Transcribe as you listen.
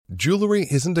Jewelry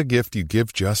isn't a gift you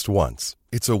give just once.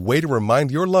 It's a way to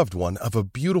remind your loved one of a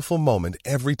beautiful moment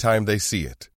every time they see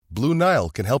it. Blue Nile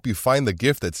can help you find the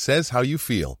gift that says how you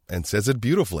feel and says it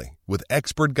beautifully, with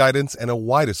expert guidance and a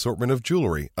wide assortment of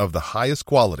jewelry of the highest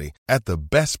quality at the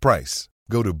best price.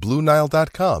 Go to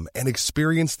BlueNile.com and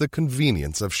experience the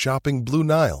convenience of shopping Blue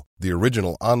Nile, the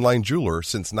original online jeweler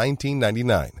since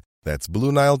 1999. That's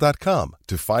BlueNile.com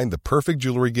to find the perfect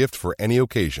jewelry gift for any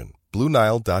occasion.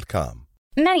 BlueNile.com.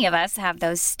 Many of us have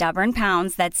those stubborn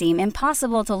pounds that seem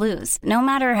impossible to lose, no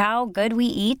matter how good we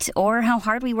eat or how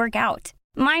hard we work out.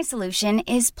 My solution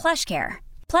is PlushCare.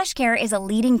 PlushCare is a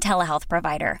leading telehealth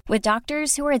provider with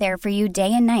doctors who are there for you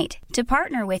day and night to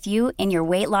partner with you in your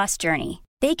weight loss journey.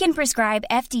 They can prescribe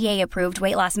FDA-approved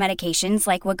weight loss medications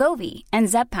like Wegovy and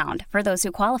Zepbound for those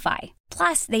who qualify.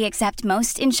 Plus, they accept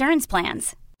most insurance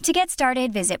plans. To get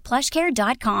started, visit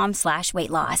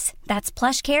plushcare.com/weightloss. That's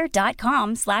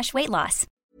plushcare.com/weightloss.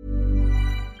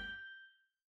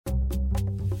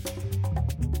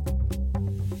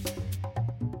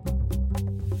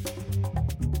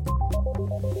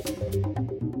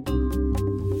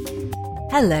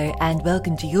 Hello and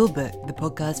welcome to Your Book, the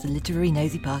podcast for literary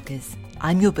nosy parkers.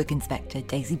 I'm your book inspector,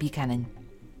 Daisy Buchanan.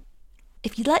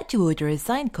 If you'd like to order a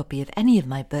signed copy of any of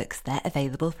my books, they're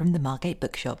available from the Margate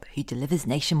Bookshop, who delivers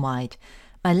nationwide.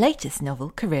 My latest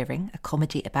novel, Careering, a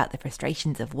comedy about the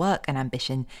frustrations of work and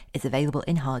ambition, is available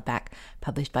in hardback,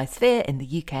 published by Sphere in the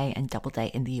UK and Doubleday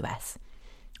in the US.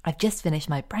 I've just finished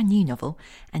my brand new novel,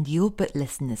 and Your Book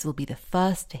listeners will be the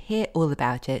first to hear all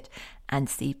about it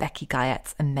and see Becky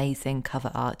Guyat's amazing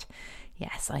cover art.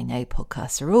 Yes, I know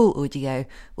podcasts are all audio,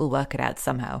 we'll work it out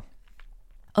somehow.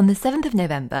 On the 7th of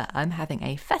November, I'm having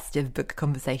a festive book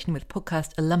conversation with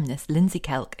podcast alumnus Lindsay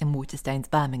Kelk in Waterstones,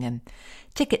 Birmingham.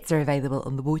 Tickets are available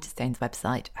on the Waterstones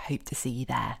website. I hope to see you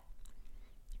there.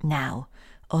 Now,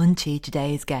 on to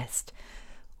today's guest.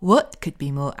 What could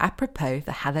be more apropos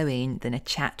for Halloween than a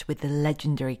chat with the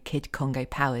legendary Kid Congo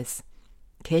Powers?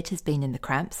 Kid has been in The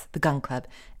Cramps, The Gun Club,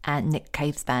 and Nick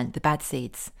Cave's band, The Bad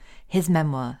Seeds. His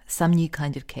memoir, Some New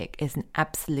Kind of Kick, is an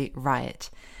absolute riot.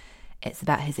 It's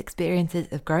about his experiences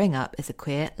of growing up as a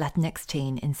queer Latinx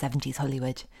teen in 70s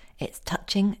Hollywood. It's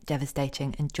touching,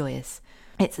 devastating, and joyous.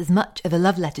 It's as much of a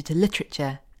love letter to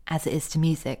literature as it is to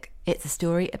music. It's a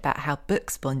story about how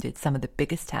books bonded some of the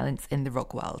biggest talents in the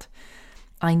rock world.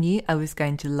 I knew I was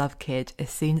going to love Kid as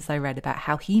soon as I read about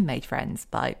how he made friends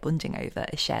by bonding over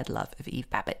a shared love of Eve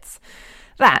Babbitt's.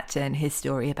 That and his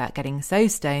story about getting so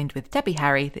stoned with Debbie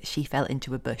Harry that she fell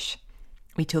into a bush.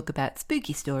 We talk about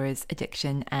spooky stories,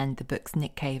 addiction, and the books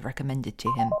Nick Cave recommended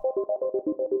to him.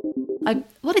 I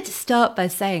wanted to start by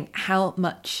saying how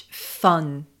much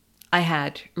fun I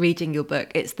had reading your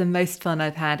book. It's the most fun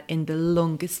I've had in the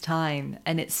longest time,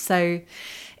 and it's so,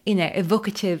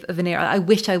 evocative of an era. I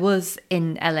wish I was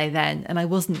in LA then, and I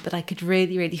wasn't, but I could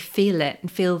really, really feel it and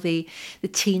feel the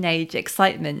teenage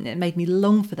excitement. It made me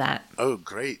long for that. Oh,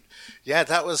 great. Yeah,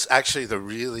 that was actually the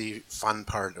really fun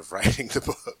part of writing the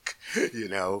book.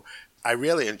 I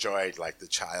really enjoyed the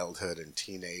childhood and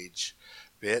teenage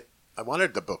bit. I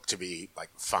wanted the book to be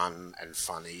fun and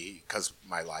funny because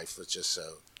my life was just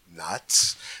so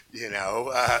nuts.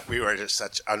 We were just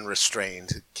such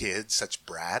unrestrained kids, such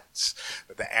brats.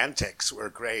 But the antics were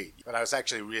great. But I was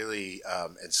actually really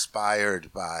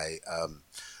inspired by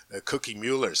Cookie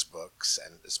Mueller's books,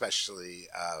 and especially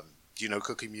do you know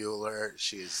Cookie Mueller?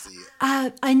 She's the...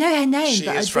 I know her name, she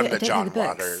but is from the John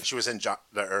Waters. She was in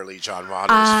the early John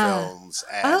Waters films.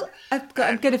 And,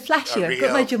 I'm going to flash you. I've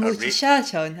got my John Waters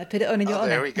shirt on. I put it on in your honour.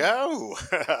 There we go.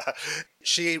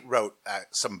 She wrote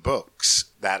some books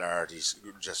that are these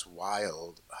just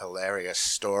wild, hilarious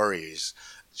stories.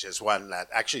 There's one that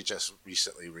actually just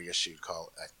recently reissued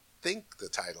called, I think the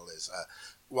title is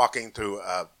Walking Through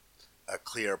a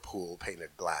Clear Pool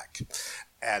Painted Black.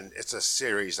 And it's a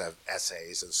series of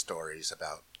essays and stories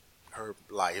about her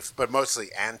life, but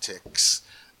mostly antics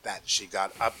that she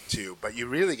got up to. But you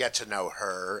really get to know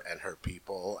her and her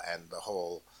people and the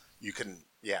whole, you can,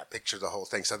 picture the whole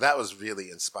thing. So that was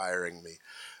really inspiring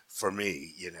for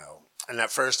me. And at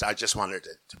first I just wanted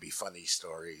it to be funny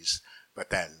stories,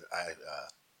 but then I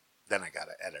got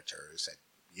an editor who said,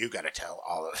 you got to tell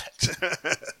all of it.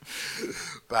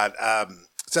 But,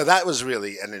 so that was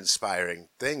really an inspiring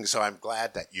thing. So I'm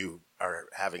glad that you are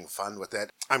having fun with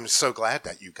it. I'm so glad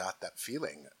that you got that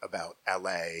feeling about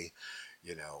LA,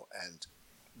 and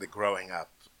the growing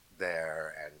up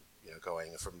there and,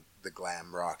 going from the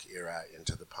glam rock era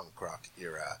into the punk rock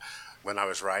era. When I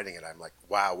was writing it, I'm like,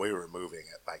 wow, we were moving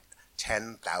at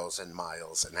 10,000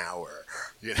 miles an hour,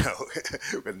 you know,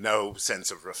 with no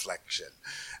sense of reflection.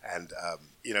 And,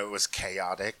 you know, it was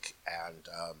chaotic,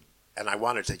 and I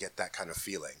wanted to get that kind of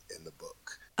feeling in the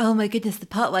book. Oh my goodness, the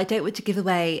part where I don't want to give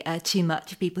away too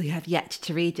much for people who have yet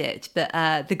to read it, but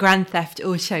the Grand Theft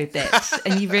Auto bit,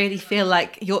 and you really feel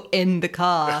like you're in the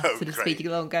car, sort of speeding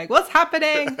along, going, what's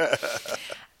happening?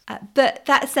 But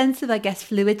that sense of, I guess,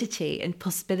 fluidity and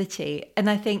possibility, and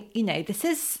I think, you know, this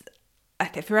is, I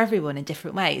think for everyone in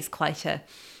different ways, quite a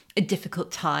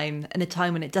difficult time, and a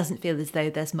time when it doesn't feel as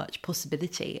though there's much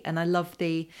possibility. And I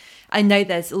know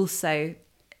there's also,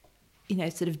 you know,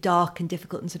 sort of dark and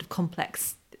difficult and sort of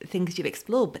complex things you've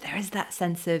explored, but there is that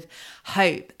sense of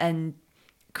hope and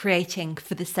creating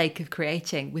for the sake of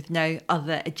creating with no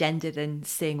other agenda than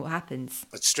seeing what happens.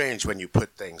 It's strange when you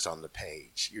put things on the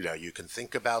page. You know, you can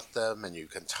think about them and you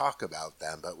can talk about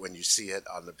them, but when you see it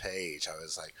on the page, I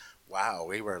was like, wow,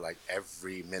 we were like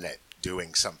every minute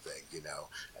doing something, you know,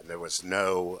 and there was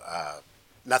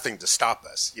nothing to stop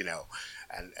us, you know,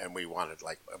 and we wanted,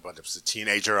 like, when I was a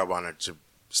teenager, I wanted to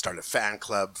start a fan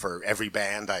club for every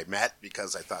band I met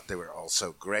because I thought they were all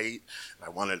so great. I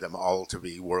wanted them all to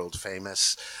be world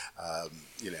famous,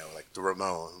 you know, like the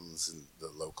Ramones and the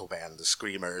local band, the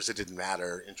Screamers. It didn't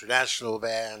matter, international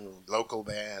band, local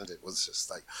band. It was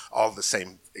just like all the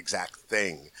same exact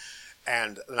thing.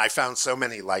 And I found so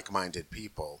many like-minded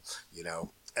people, you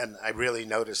know. And I really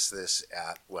noticed this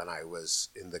when I was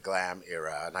in the glam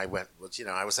era, and I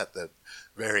was at the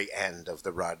very end of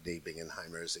the Rodney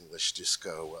Bingenheimer's English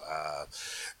disco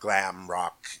glam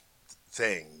rock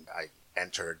thing. I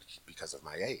entered because of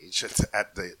my age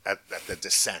at the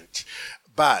descent,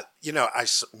 but you know, I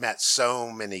met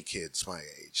so many kids my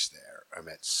age there. I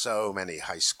met so many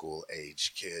high school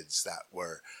age kids that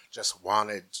were just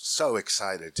so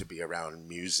excited to be around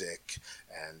music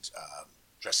and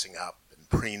dressing up,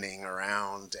 preening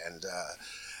around, and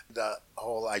the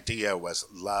whole idea was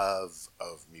love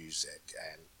of music,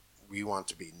 and we want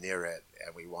to be near it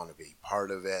and we want to be part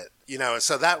of it, you know. And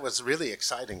so that was really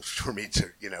exciting for me to,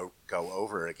 you know, go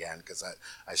over again, because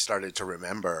I started to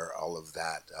remember all of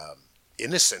that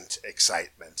innocent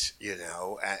excitement, you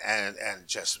know, and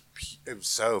just it was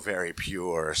so very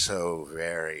pure, so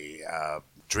very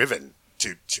driven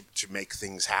to make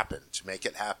things happen, to make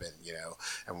it happen, you know.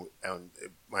 And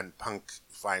when punk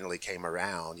finally came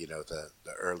around, you know, the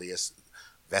earliest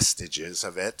vestiges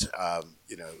of it,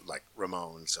 you know, like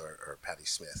Ramones or Patti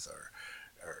Smith or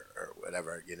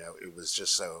whatever, you know, it was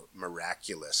just so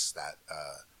miraculous that,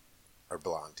 or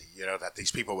Blondie, you know, that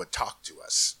these people would talk to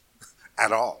us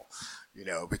at all, you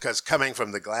know, because coming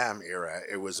from the glam era,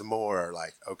 it was more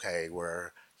like, okay, we're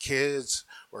kids,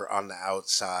 we're on the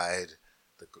outside.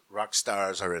 The rock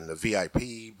stars are in the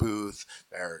VIP booth.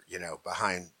 They're, you know,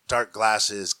 behind dark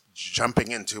glasses,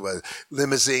 jumping into a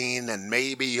limousine, and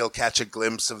maybe you'll catch a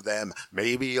glimpse of them.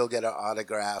 Maybe you'll get an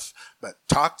autograph, but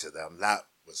talk to them. That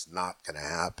was not going to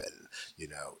happen, you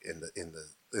know, in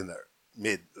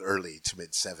the early to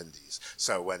mid 70s.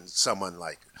 So when someone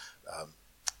like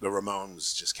the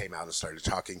Ramones just came out and started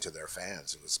talking to their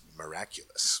fans, it was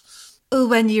miraculous. Oh,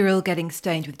 when you were all getting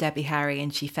stoned with Debbie Harry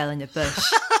and she fell in a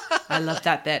bush. I love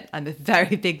that bit. I'm a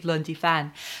very big Blondie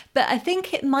fan. But I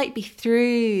think it might be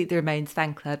through the Ramones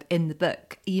fan club in the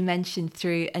book. You mentioned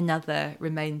through another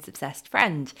Ramones-obsessed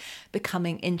friend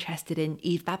becoming interested in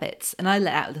Eve Babbitt's. And I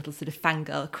let out a little sort of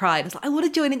fangirl cry. I was like, I want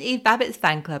to join an Eve Babbitt's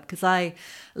fan club because I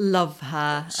love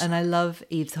her and I love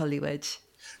Eve's Hollywood.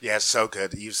 Yeah, so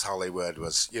good. Eve's Hollywood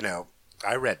was, you know,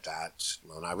 I read that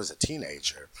when I was a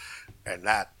teenager. And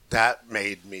that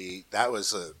made me, that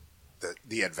was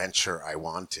the adventure I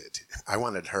wanted. I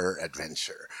wanted her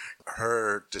adventure.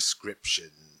 Her description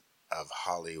of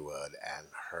Hollywood and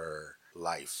her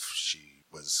life she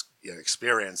was, you know,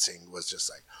 experiencing was just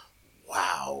like,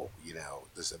 wow, you know,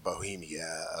 this is a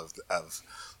bohemia of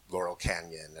Laurel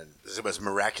Canyon, and it was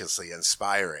miraculously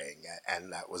inspiring,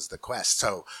 and that was the quest.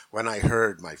 So when I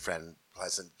heard my friend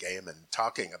Pleasant Gaiman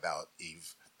talking about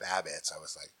Eve Babbitt, I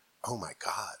was like, oh my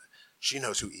God, she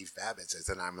knows who Eve Babbitt is.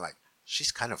 And I'm like,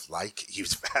 she's kind of like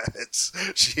Eve Babbitt.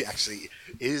 She actually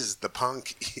is the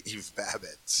punk Eve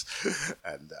Babbitt.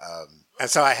 And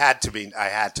so I had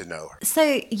to know her.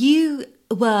 So you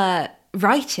were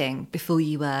writing before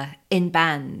you were in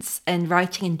bands, and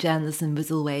writing in journalism was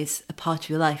always a part of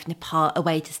your life and a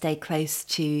way to stay close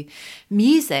to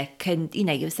music. And, you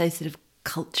know, you were so sort of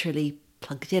culturally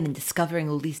plugged in and discovering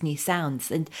all these new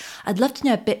sounds. And I'd love to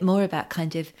know a bit more about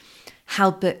kind of how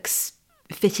books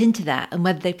fit into that and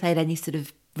whether they played any sort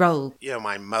of role. You know,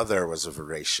 my mother was a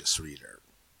voracious reader.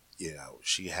 You know,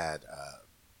 she had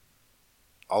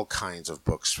all kinds of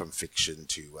books from fiction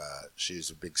to, she's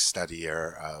a big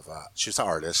studier of, she's an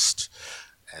artist.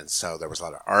 And so there was a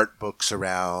lot of art books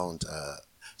around.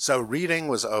 So reading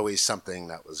was always something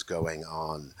that was going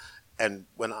on. And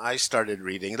when I started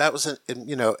reading, that was,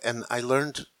 and I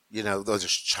learned, those are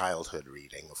childhood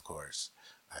reading, of course.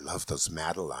 I loved those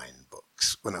Madeline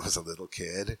books when I was a little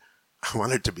kid. I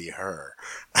wanted to be her.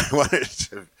 I wanted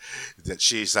to, that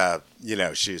she's,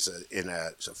 in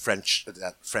a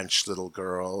French little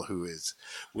girl who is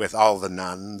with all the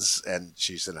nuns, and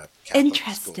she's in a Catholic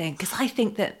Interesting, because I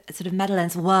think that sort of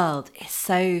Madeleine's world is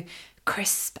so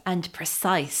crisp and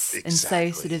precise. Exactly.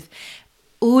 And so sort of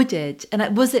ordered.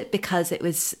 And was it because it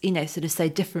was, sort of so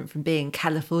different from being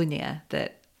California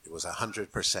that... It was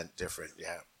 100% different,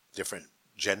 yeah. Different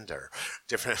gender,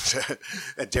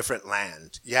 a different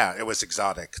land. Yeah, it was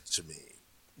exotic to me,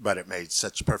 but it made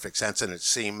such perfect sense, and it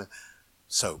seemed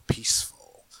so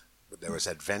peaceful. There was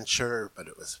adventure, but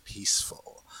it was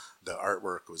peaceful. The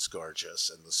artwork was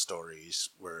gorgeous, and the stories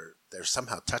they're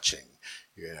somehow touching,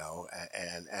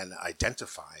 and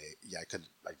identify. Yeah, I could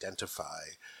identify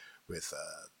with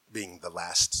being the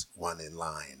last one in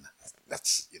line.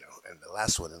 That's, and the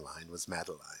last one in line was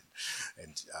Madeline.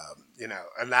 And,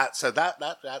 and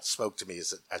that spoke to me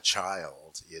as a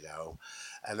child,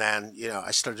 And then,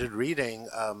 I started reading,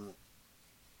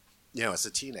 as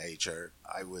a teenager,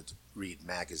 I would read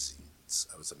magazines.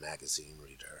 I was a magazine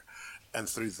reader. And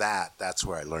through that's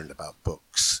where I learned about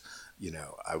books.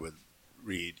 I would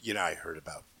read, I heard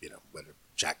about, whether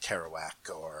Jack Kerouac,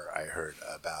 or I heard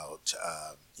about,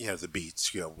 the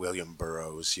Beats, William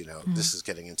Burroughs, This is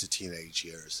getting into teenage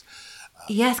years.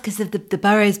 Yes, because the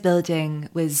Burroughs building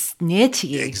was near to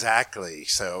you. Exactly.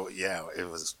 So, it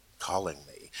was calling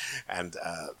me. And,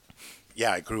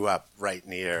 I grew up right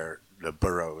near the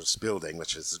Burroughs building,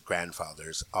 which is his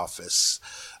grandfather's office.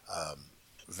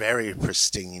 Very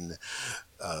pristine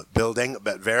building,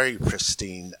 but very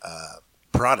pristine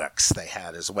products they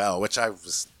had as well, which I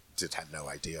had no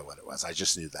idea what it was. I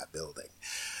just knew that building.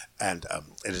 And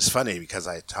it is funny because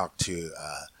I talked to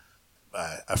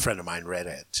a friend of mine, read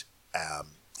it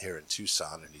here in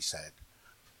Tucson, and he said,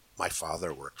 my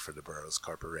father worked for the Burroughs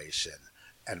Corporation,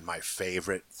 and my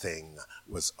favorite thing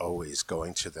was always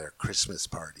going to their Christmas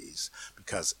parties,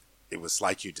 because it was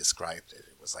like you described it.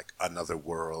 It was like another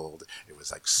world. It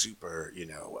was like super,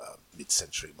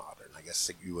 mid-century modern, I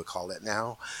guess you would call it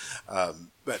now.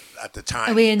 But at the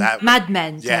time... Are we in Mad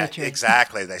Men territory? Yeah,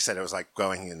 exactly. They said it was like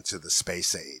going into the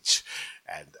space age.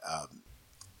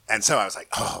 And so I was like,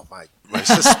 oh, my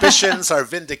suspicions are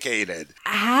vindicated.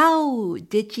 How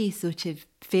did you sort of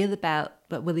feel about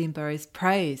William Burroughs'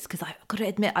 prose? Because I've got to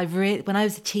admit, when I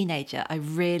was a teenager, I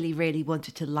really, really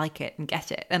wanted to like it and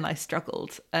get it, and I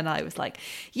struggled. And I was like,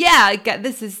 yeah, I get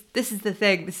this is the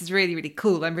thing. This is really, really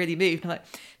cool. I'm really moved. And I'm like,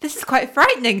 this is quite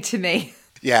frightening to me.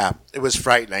 Yeah, it was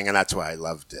frightening, and that's why I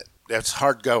loved it. It's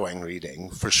hard-going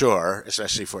reading, for sure,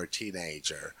 especially for a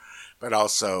teenager. But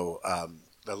also...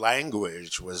 the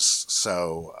language was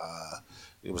so,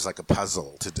 it was like a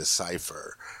puzzle to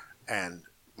decipher. And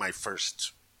my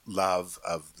first love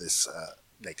of this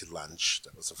Naked Lunch,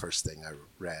 that was the first thing I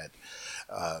read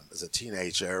as a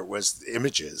teenager, was the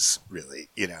images, really.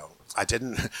 I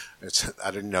didn't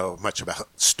know much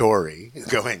about story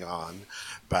going on,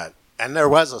 and there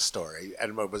was a story,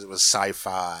 and it was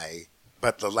sci-fi,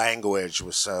 but the language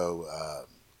was so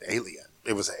alien.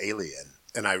 It was alien,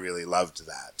 and I really loved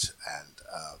that. And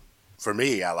for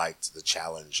me, I liked the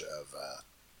challenge of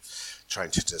trying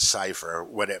to decipher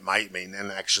what it might mean.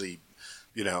 And actually,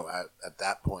 at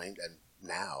that point and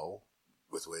now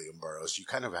with William Burroughs, you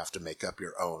kind of have to make up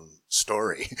your own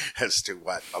story as to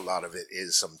what a lot of it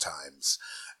is sometimes,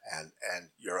 and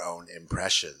your own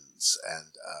impressions. And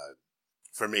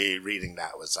for me, reading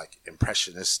that was like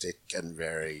impressionistic and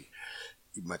very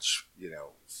much,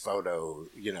 photo,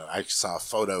 I saw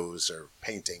photos or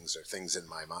paintings or things in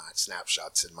my mind,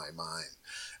 snapshots in my mind.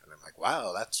 And I'm like,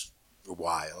 wow, that's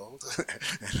wild.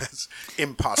 And that's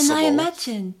impossible. And I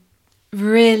imagine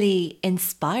really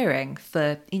inspiring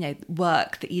for,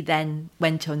 work that you then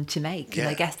went on to make. Yeah. And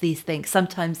I guess these things,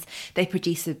 sometimes they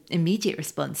produce an immediate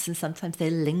response, and sometimes they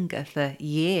linger for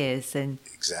years and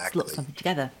exactly. slot something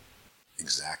together.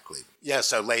 Exactly. Yeah,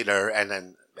 so later, and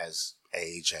then as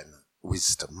age and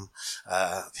wisdom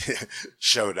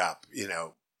showed up,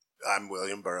 I'm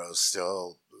William Burroughs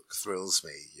still thrills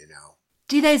me,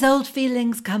 Do those old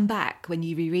feelings come back when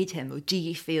you reread him, or do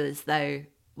you feel as though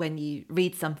when you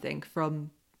read something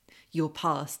from your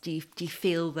past, do you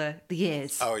feel the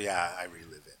years? Oh yeah, I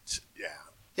relive it.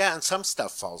 Yeah, and some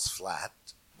stuff falls flat.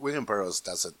 William Burroughs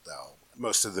doesn't, though.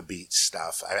 most of the beat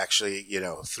stuff. I actually,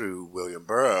 through William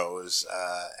Burroughs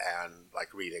and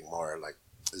like reading more like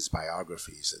his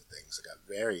biographies and things, I got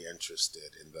very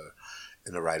interested in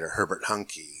the writer Herbert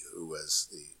Huncke, who was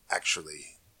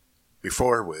actually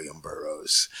before William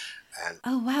Burroughs. And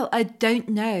oh wow, I don't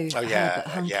know Herbert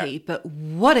Huncke, but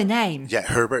what a name! Yeah,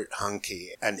 Herbert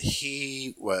Huncke, and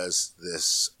he's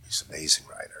an amazing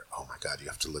writer. Oh my God, you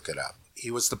have to look it up.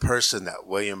 He was the person that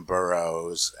William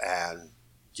Burroughs and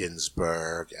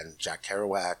Ginsberg and Jack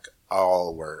Kerouac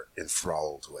all were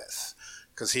enthralled with,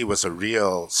 because he was a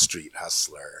real street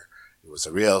hustler. He was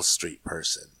a real street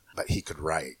person, but he could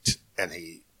write, and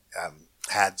he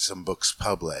had some books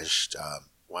published.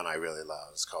 One I really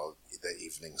love is called The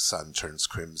Evening Sun Turns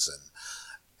Crimson.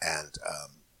 And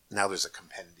now there's a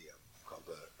compendium called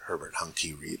the Herbert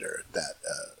Huncke Reader that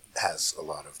has a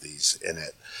lot of these in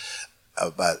it.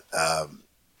 But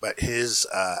his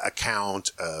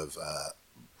account of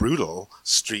brutal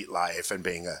street life and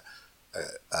being a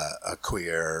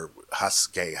queer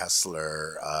gay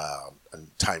hustler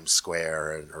in Times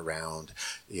Square and around,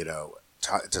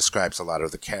 describes a lot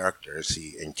of the characters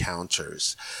he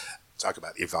encounters. Talk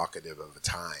about evocative of a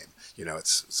time.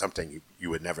 It's something you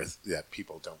would never, that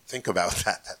people don't think about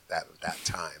that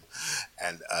time.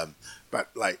 And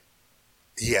but like,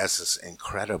 he has this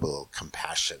incredible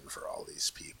compassion for all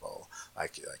these people.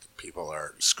 Like people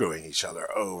are screwing each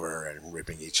other over and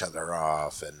ripping each other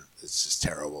off, and it's just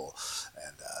terrible.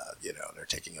 And they're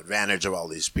taking advantage of all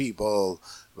these people.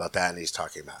 About that, and he's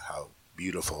talking about how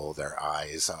beautiful their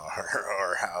eyes are,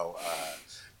 or how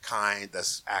kind,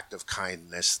 this act of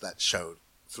kindness that showed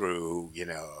through,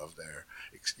 of their,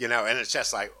 and it's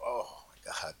just like, oh my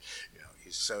God,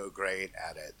 he's so great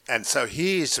at it. And so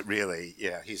he's really,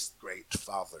 he's the great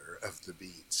father of the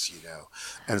beats,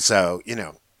 And so,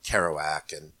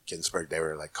 Kerouac and Ginsberg, they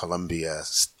were like Columbia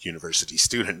University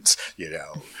students,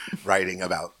 writing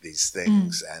about these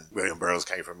things. And William Burroughs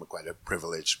came from quite a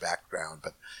privileged background,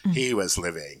 but he was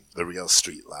living the real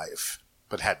street life,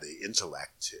 but had the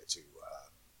intellect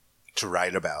to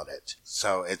write about it.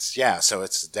 So it's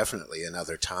definitely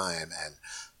another time, and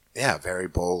very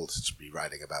bold to be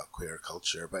writing about queer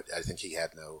culture, but I think he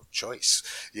had no choice,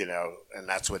 and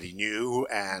that's what he knew,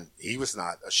 and he was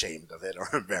not ashamed of it or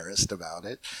embarrassed about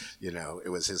it. It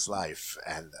was his life,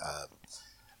 and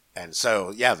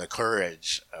so, the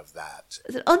courage of that.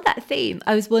 On that theme,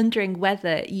 I was wondering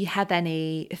whether you had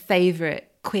any favourite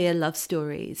queer love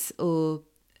stories or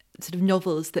sort of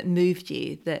novels that moved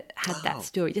you that had that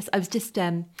story. I was just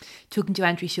talking to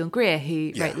Andrew Sean Greer,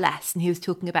 who wrote Less, and he was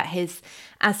talking about his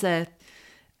as a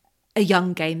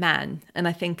young gay man, and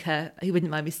I think he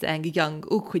wouldn't mind me saying a young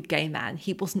awkward gay man.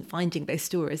 He wasn't finding those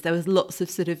stories. There was lots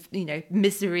of sort of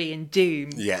misery and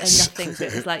doom, and nothing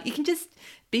that was like you can just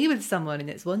be with someone and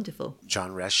it's wonderful.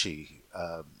 John Reschy,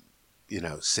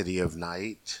 City of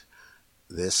Night.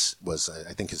 This was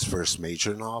I think his first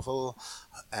major novel,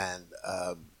 and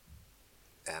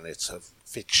it's a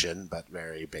fiction, but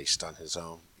very based on his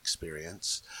own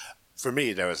experience. For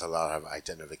me, there was a lot of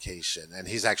identification, and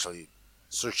he's actually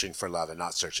searching for love and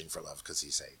not searching for love because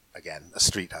he's a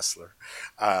street hustler.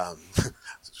 When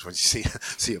you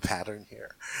see a pattern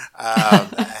here,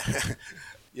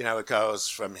 it goes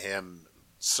from him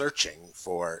searching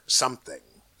for something,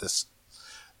 this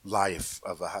life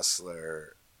of a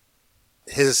hustler,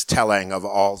 his telling of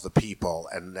all the people,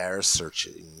 and their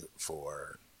searching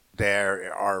for.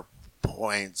 There are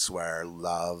points where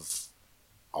love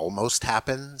almost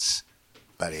happens,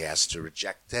 but he has to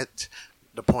reject it.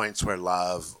 The points where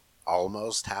love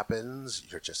almost happens,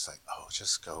 you're just like, oh,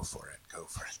 just go for it.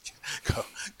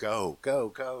 Go.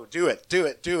 Do it.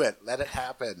 Let it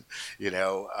happen.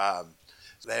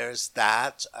 There's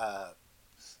that.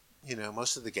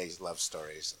 Most of the gay love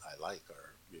stories I like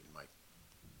are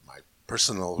my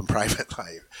personal and private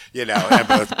life, and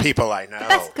both people I know.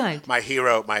 That's good. My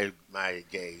hero, my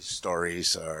gay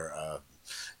stories are,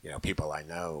 people I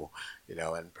know,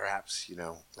 and perhaps,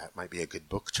 that might be a good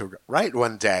book to write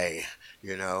one day,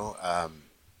 because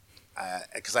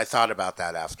I thought about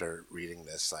that after reading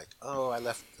this, like, I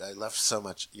left so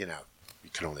much, you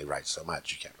can only write so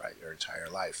much. You can't write your entire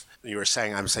life.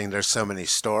 I'm saying there's so many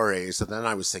stories, and then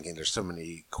I was thinking there's so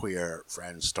many queer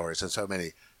friend stories and so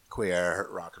many queer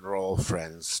rock and roll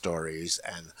friends stories,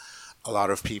 and a lot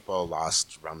of people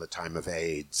lost around the time of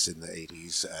AIDS in the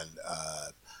 80s,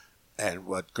 and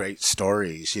what great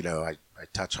stories, I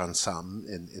touch on some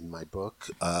in my book,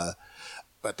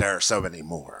 but there are so many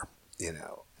more,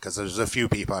 because there's a few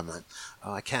people I'm like,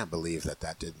 I can't believe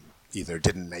that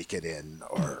didn't make it in,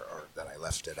 or that I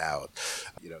left it out.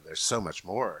 There's so much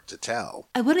more to tell.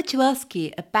 I wanted to ask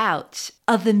you about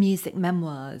other music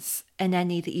memoirs and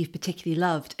any that you've particularly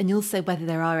loved, and also whether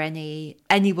there are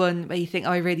anyone where you think,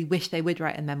 I really wish they would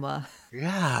write a memoir.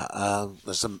 Yeah,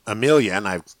 there's a million.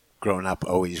 I've grown up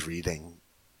always reading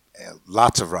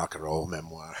lots of rock and roll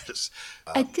memoirs.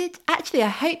 I did. Actually, I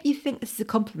hope you think this is a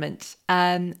compliment.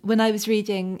 When I was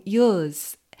reading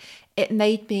yours, it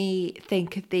made me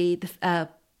think of the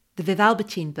Viv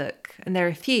Albertine book, and there are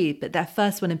a few, but that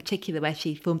first one in particular where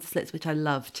she formed the Slits, which I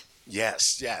loved.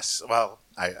 Yes. Well,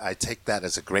 I take that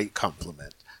as a great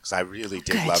compliment, because I really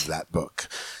did love that book.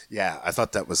 Yeah, I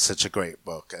thought that was such a great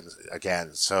book, and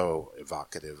again, so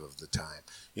evocative of the time.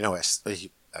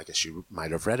 I guess you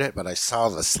might have read it, but I saw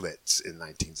the Slits in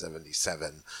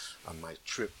 1977 on my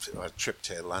trip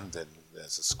to London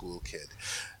as a school kid,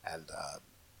 and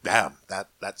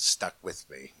that stuck with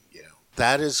me.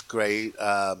 That is great.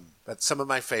 But some of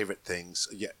my favorite things,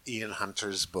 Ian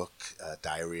Hunter's book,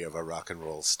 Diary of a Rock and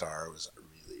Roll Star, was a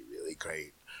really, really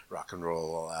great rock and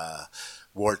roll,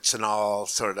 warts and all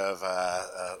sort of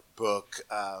book.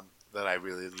 That I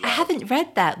really loved. I haven't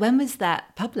read that. When was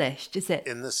that published? Is it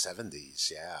in the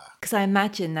 70s? Yeah. Because I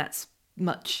imagine that's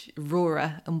much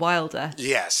rawer and wilder.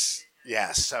 Yes.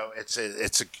 So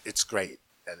it's great,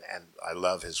 and I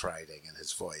love his writing and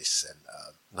his voice, and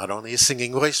not only his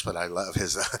singing voice, but I love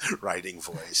his writing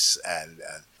voice, and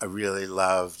I really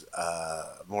loved.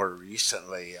 More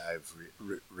recently, I've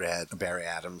read Barry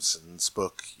Adamson's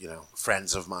book.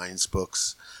 Friends of Mine's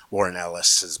books. Warren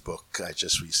Ellis's book I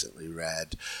just recently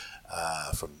read.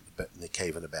 From The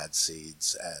Cave and the Bad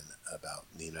Seeds, and about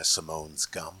Nina Simone's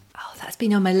Gum. Oh, that's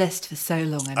been on my list for so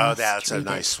long. That's a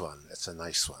nice one. It's a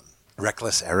nice one.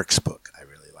 Reckless Eric's book I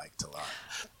really liked a lot.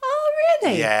 Oh,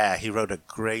 really? Yeah, he wrote a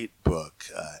great book,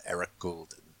 Eric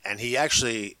Goulden. And he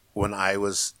actually, when I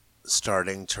was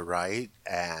starting to write,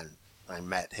 and I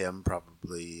met him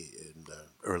probably in the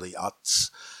early aughts,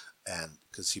 and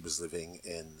because he was living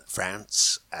in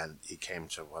France, and he came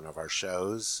to one of our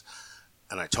shows.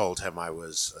 And I told him I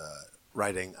was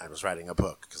writing a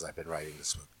book, because I've been writing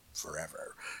this book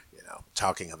forever,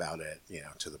 talking about it,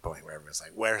 to the point where everyone's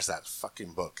like, where's that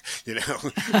fucking book?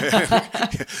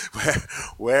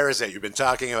 Where is it? You've been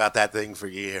talking about that thing for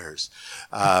years.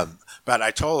 But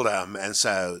I told him, and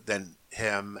so then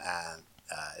him and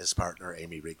his partner,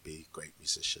 Amy Rigby, great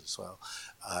musician as well,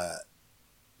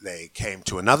 they came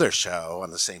to another show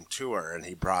on the same tour, and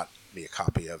he brought me a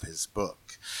copy of his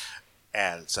book.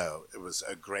 And so it was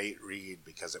a great read,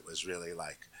 because it was really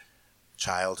like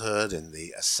childhood and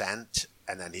the ascent,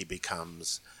 and then he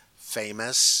becomes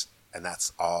famous, and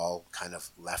that's all kind of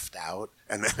left out,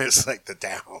 and then it's like the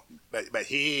down. But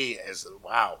he is,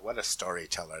 wow, what a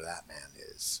storyteller that man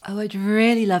is. Oh, I'd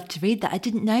really love to read that. I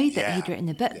didn't know that he'd written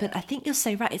a book, but I think you're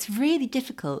so right. It's really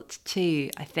difficult to,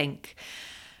 I think,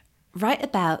 write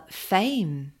about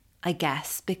fame, I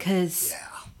guess, because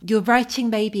you're writing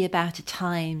maybe about a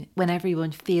time when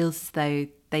everyone feels as though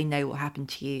they know what happened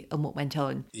to you and what went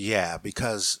on. Yeah,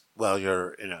 because, well,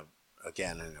 you're in a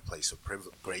place of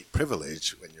great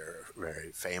privilege when you're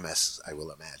very famous, I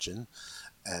will imagine.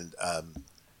 And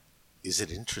is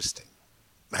it interesting?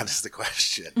 That is the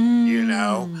question,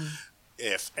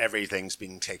 if everything's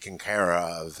being taken care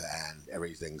of and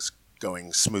everything's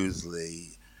going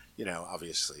smoothly,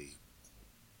 obviously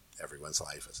everyone's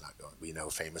life is not going. We know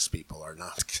famous people are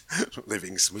not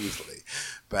living smoothly,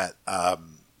 but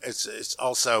it's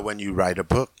also, when you write a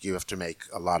book, you have to make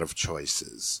a lot of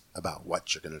choices about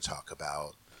what you're going to talk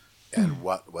about, and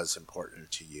what was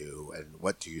important to you, and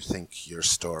what do you think your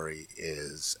story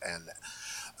is. And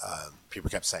people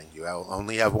kept saying, you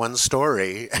only have one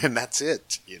story, and that's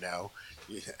it. You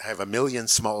have a million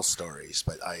small stories,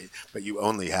 but you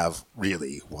only have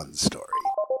really one story.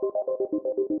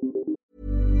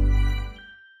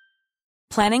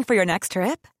 Planning for your next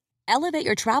trip? Elevate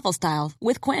your travel style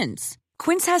with Quince.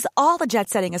 Quince has all the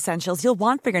jet-setting essentials you'll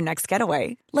want for your next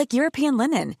getaway, like European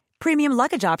linen, premium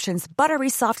luggage options, buttery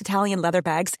soft Italian leather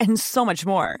bags, and so much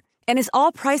more. And is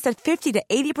all priced at 50 to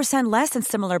 80% less than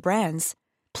similar brands.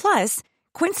 Plus,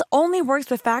 Quince only works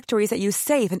with factories that use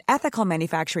safe and ethical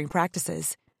manufacturing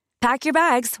practices. Pack your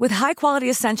bags with high-quality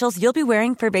essentials you'll be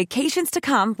wearing for vacations to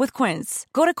come with Quince.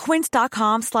 Go to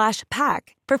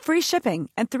quince.com/pack for free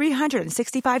shipping and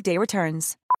 365-day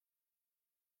returns.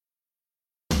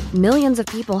 Millions of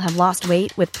people have lost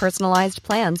weight with personalized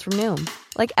plans from Noom.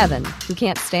 Like Evan, who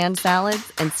can't stand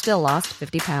salads and still lost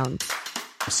 50 pounds.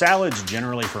 Salads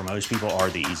generally for most people are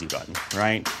the easy button,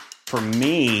 right? For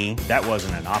me, that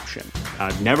wasn't an option.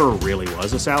 I never really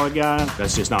was a salad guy.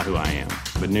 That's just not who I am.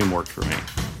 But Noom worked for me.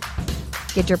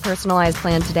 Get your personalized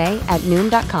plan today at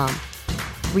Noom.com.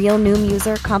 Real Noom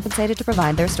user compensated to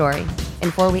provide their story.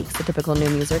 In 4 weeks, the typical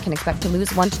Noom user can expect to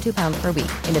lose 1 to 2 pounds per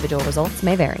week. Individual results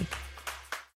may vary.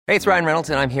 Hey, it's Ryan Reynolds,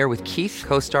 and I'm here with Keith,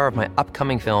 co-star of my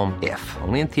upcoming film, If,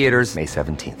 only in theaters May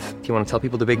 17th. Do you want to tell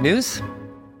people the big news?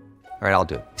 All right, I'll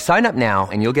do it. Sign up now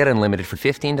and you'll get unlimited for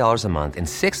 $15 a month and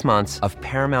 6 months of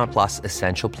Paramount Plus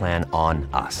Essential Plan on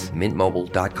us.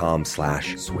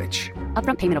 MintMobile.com/switch.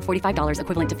 Upfront payment of $45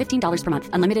 equivalent to $15 per month.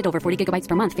 Unlimited over 40 gigabytes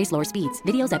per month. Face lower speeds.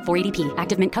 Videos at 480p.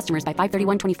 Active Mint customers by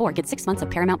 531.24 get 6 months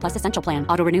of Paramount Plus Essential Plan.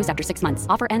 Auto renews after 6 months.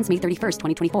 Offer ends May 31st,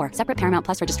 2024. Separate Paramount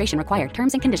Plus registration required.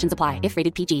 Terms and conditions apply if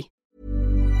rated PG.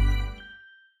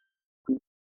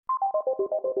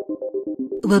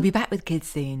 We'll be back with kids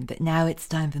soon, but now it's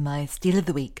time for my Steal of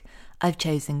the Week. I've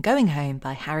chosen Going Home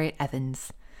by Harriet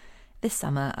Evans. This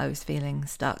summer I was feeling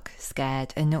stuck,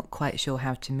 scared, and not quite sure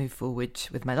how to move forward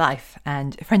with my life,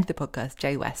 and a friend of the podcast,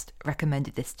 Joe West,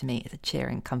 recommended this to me as a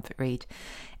cheering comfort read.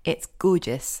 It's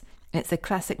gorgeous. It's a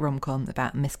classic rom-com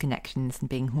about misconnections and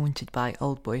being haunted by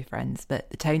old boyfriends, but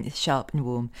the tone is sharp and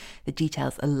warm, the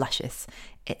details are luscious.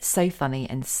 It's so funny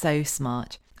and so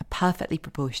smart. A perfectly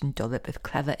proportioned dollop of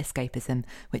clever escapism,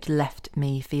 which left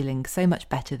me feeling so much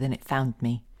better than it found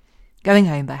me. Going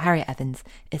Home by Harriet Evans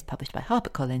is published by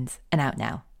HarperCollins and out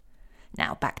now.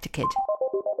 Now back to Kid.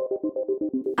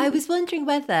 I was wondering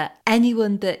whether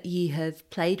anyone that you have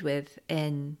played with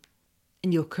in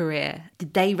your career,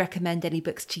 did they recommend any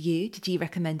books to you? Did you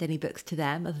recommend any books to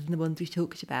them other than the ones we've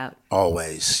talked about?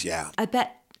 Always, yeah. I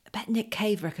bet Nick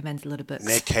Cave recommends a lot of books.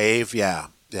 Nick Cave, yeah.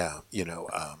 You know,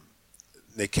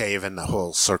 Nick Cave and the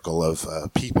whole circle of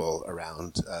people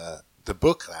around the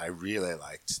book that I really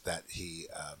liked that he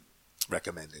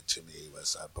recommended to me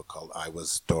was a book called I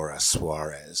Was Dora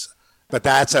Suarez. But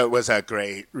that was a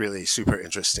great, really super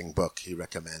interesting book he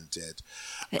recommended.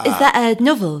 Is that a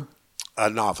novel? A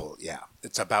novel, yeah.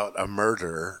 It's about a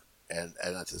murder, and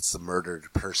it's the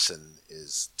murdered person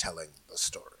is telling the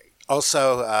story.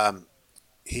 Also,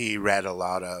 he read a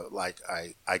lot of,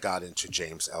 I got into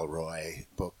James Ellroy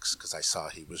books because I saw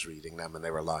he was reading them and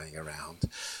they were lying around.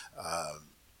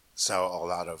 So a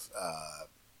lot of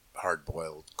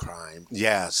hard-boiled crime.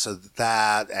 Yeah, so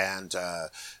that and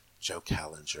Joe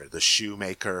Callinger, The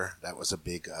Shoemaker, that was a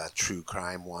big true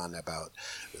crime one about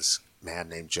this man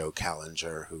named Joe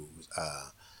Callinger who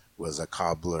was a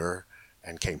cobbler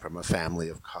and came from a family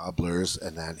of cobblers,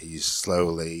 and then he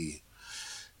slowly...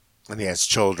 When he has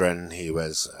children, he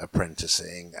was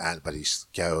apprenticing, but he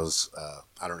goes,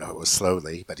 I don't know if it was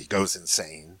slowly, but he goes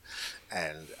insane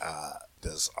and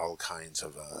does all kinds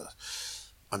of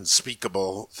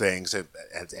unspeakable things and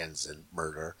ends in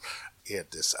murder. He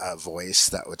had this voice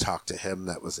that would talk to him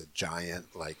that was a giant,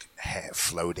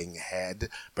 floating head,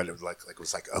 but it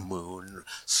was like a moon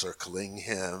circling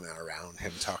him and around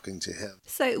him, talking to him.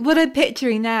 So what I'm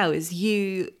picturing now is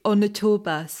you on a tour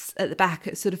bus at the back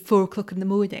at sort of 4 o'clock in the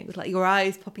morning with your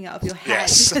eyes popping out of your head.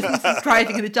 Yes.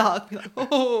 Driving in the dark. You're like,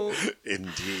 oh.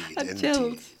 Indeed.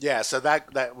 Chilled. Yeah, so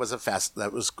that was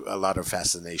a lot of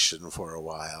fascination for a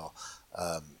while.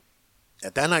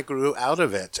 And then I grew out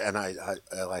of it, and I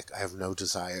have no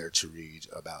desire to read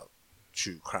about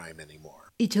true crime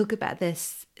anymore. You talk about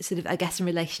this sort of, I guess, in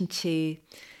relation to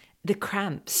the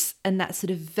Cramps and that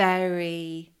sort of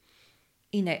very,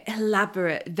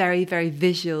 elaborate, very, very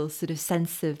visual sort of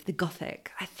sense of the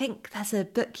Gothic. I think there's a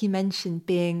book you mentioned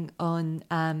being on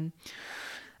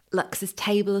Lux's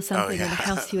table or something in the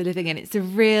house you were living in. It's a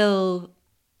real...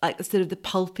 sort of the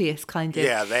pulpiest kind of...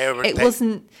 Yeah, It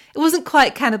wasn't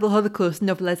quite Cannibal Holocaust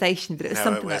novelization, but it was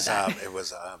something like that. It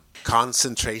was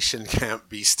concentration camp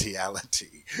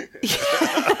bestiality.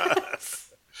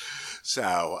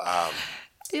 So...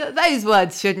 those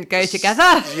words shouldn't go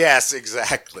together. Yes,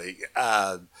 exactly.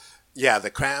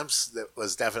 The Cramps, that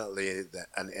was definitely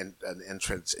an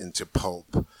entrance into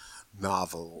pulp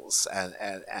novels and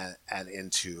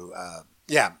into,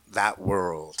 that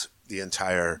world, the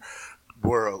entire...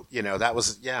 world, that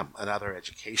was another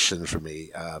education for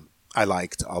me. I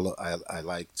liked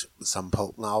some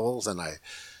pulp novels, and I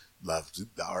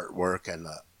loved the artwork and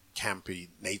the campy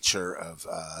nature of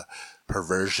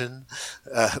perversion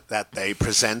that they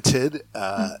presented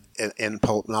in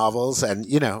pulp novels. And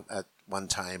at one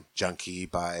time, Junkie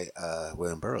by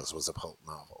William Burroughs was a pulp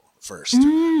novel first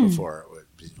before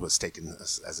it was taken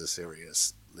as a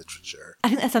serious literature. I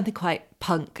think there's something quite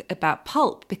punk about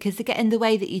pulp, because again, in the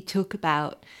way that you talk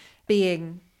about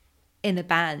being in a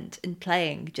band and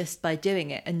playing just by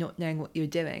doing it and not knowing what you're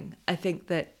doing, I think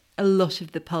that a lot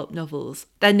of the pulp novels,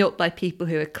 they're not by people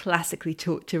who are classically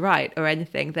taught to write or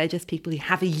anything. They're just people who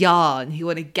have a yarn, who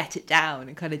want to get it down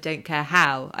and kind of don't care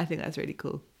how. I think that's really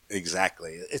cool.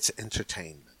 Exactly. It's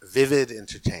entertainment, vivid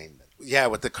entertainment, Yeah,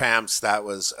 with the Cramps, that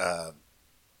was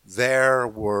their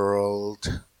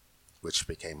world, which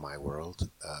became my world.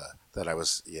 That I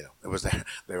was, it was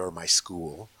they were my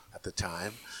school at the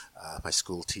time, my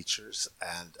school teachers,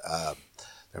 and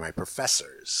they're my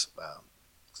professors.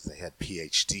 They had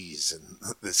PhDs in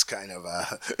this kind of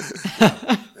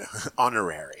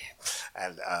honorary,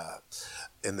 and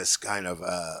in this kind of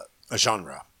a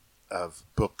genre of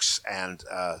books, and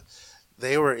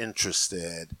they were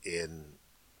interested in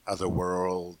other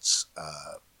worlds,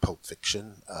 Pulp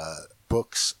Fiction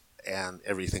books, and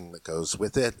everything that goes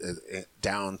with it,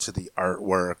 down to the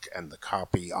artwork and the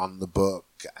copy on the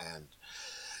book, and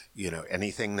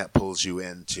anything that pulls you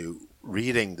into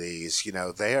reading these.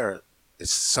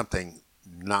 It's something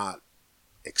not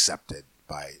accepted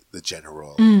by the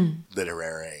general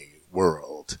literary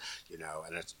world,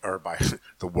 or by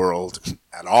the world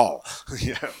at all,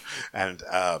 And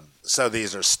so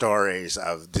these are stories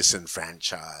of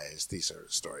disenfranchised. These are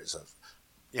stories of,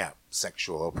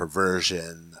 sexual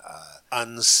perversion,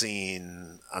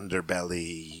 unseen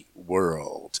underbelly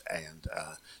world. And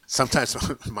sometimes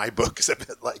my book is a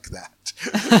bit like that.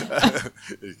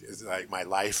 It's like my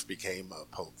life became a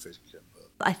Pulp Fiction book.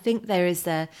 I think there is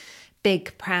a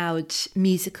big, proud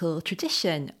musical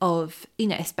tradition of,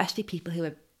 especially people who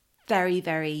are very,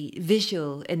 very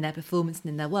visual in their performance and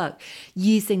in their work,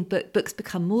 using books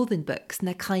become more than books, and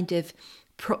they're kind of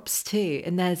props too.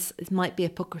 And it might be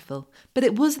apocryphal, but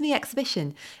it was in the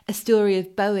exhibition, a story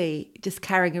of Bowie just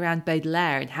carrying around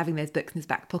Baudelaire and having those books in his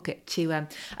back pocket to,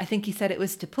 I think he said it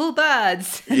was to pull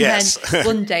birds. And yes. Then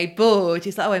one day bored,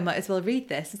 he's like, I might as well read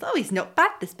this. It's he's not bad,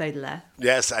 this Baudelaire.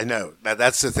 Yes, I know.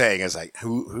 That's the thing. It's like,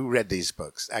 who read these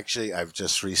books? Actually, I've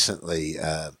just recently,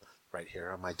 right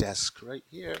here on my desk, right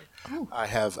here, I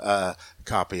have a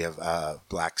copy of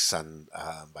Black Sun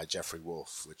by Jeffrey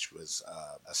Wolfe, which was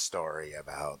a story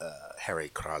about Harry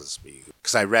Crosby.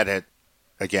 Because I read it,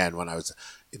 again, when I was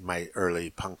in my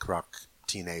early punk rock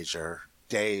teenager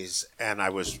days, and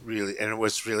it was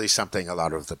really something a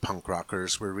lot of the punk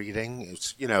rockers were reading.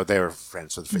 It's, they were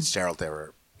friends with Fitzgerald. They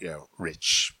were,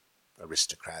 rich,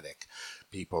 aristocratic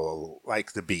people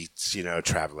like the Beats,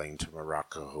 traveling to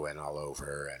Morocco and all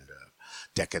over, and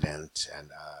decadent. And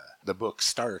the book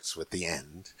starts with the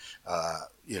end,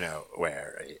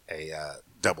 where a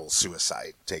double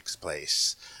suicide takes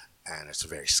place, and it's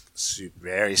very,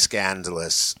 very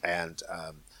scandalous. And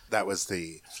that was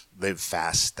the live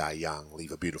fast, die young,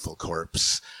 leave a beautiful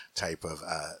corpse type of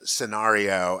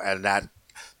scenario. And that,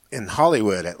 in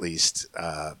Hollywood at least,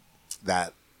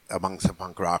 that amongst the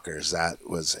punk rockers, that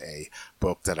was a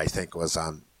book that I think was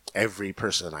on every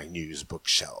person I knew's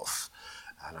bookshelf.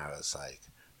 And I was like,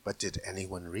 but did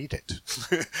anyone read it?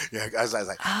 I was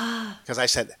like, because I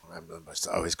said, I'm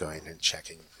always going and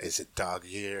checking, is it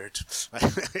dog-eared?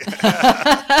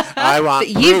 I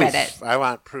want proof. You read it. I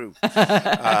want proof.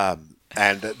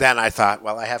 And then I thought,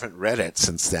 well, I haven't read it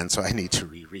since then, so I need to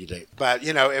reread it. But,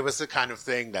 it was the kind of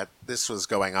thing that this was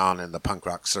going on in the punk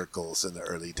rock circles in the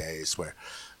early days, where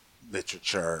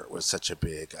literature was such a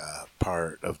big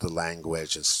part of the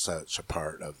language, and such a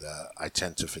part of the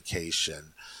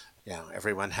identification.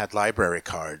 Everyone had library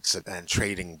cards, and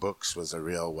trading books was a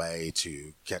real way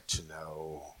to get to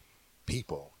know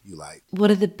people you like.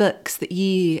 What are the books that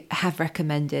you have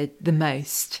recommended the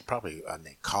most? Probably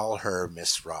they call her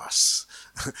Miss Ross,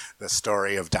 the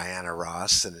story of Diana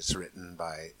Ross, and it's written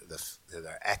by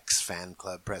the ex-fan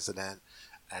club president,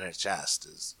 and it just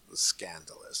is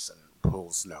scandalous and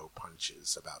pulls no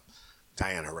punches about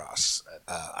Diana Ross.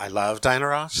 I love Diana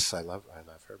Ross. I love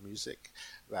her music.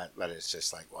 But it's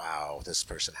just like, wow, this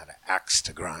person had an axe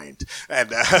to grind,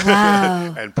 and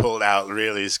and pulled out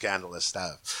really scandalous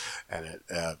stuff. And it,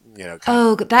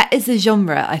 that is a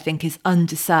genre I think is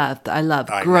undeserved that I love.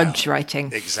 Grudge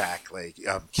writing. Exactly.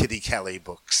 Kitty Kelly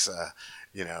books, on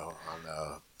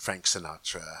Frank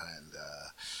Sinatra,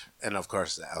 and of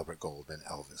course the Albert Goldman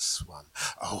Elvis one.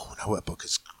 Oh no, that book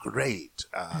is great.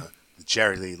 The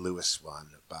Jerry Lee Lewis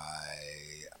one by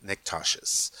Nick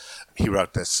Tosches. He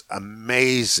wrote this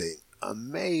amazing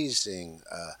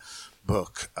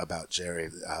book about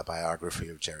biography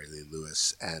of Jerry Lee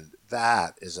Lewis, and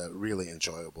that is a really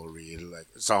enjoyable read. Like,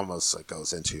 it's almost like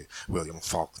goes into William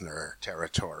Faulkner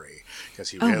territory, because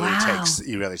he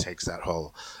really takes that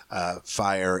whole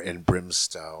fire and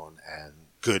brimstone and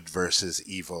good versus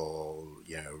evil,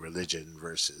 religion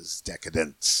versus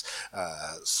decadence,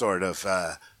 sort of.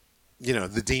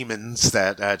 The demons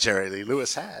that Jerry Lee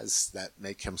Lewis has that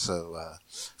make him so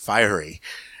fiery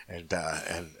and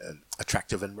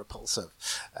attractive and repulsive,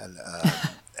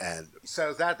 and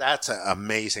so that's an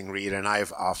amazing read. And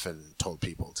I've often told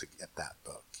people to get that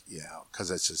book.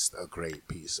 because it's just a great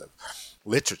piece of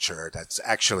literature that's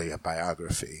actually a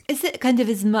biography. Is it kind of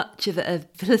as much of a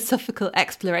philosophical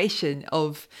exploration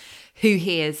of who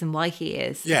he is and why he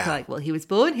is? Yeah. It's like, well, he was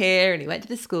born here and he went to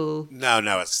the school.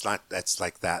 No, it's not. That's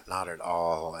like that, not at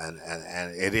all. And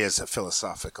it is a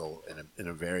philosophical in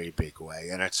a very big way,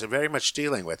 and it's very much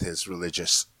dealing with his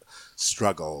religious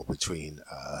struggle between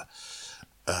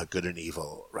good and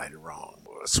evil, right and wrong,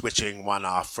 switching one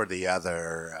off for the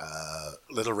other.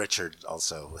 Little Richard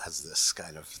also has this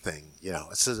kind of thing.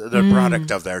 It's the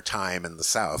product of their time in the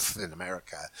South, in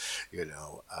America.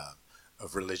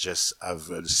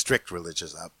 Of strict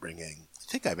religious upbringing. I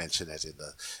think I mentioned it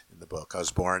in the book. I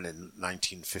was born in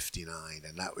 1959,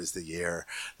 and that was the year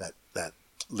that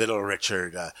Little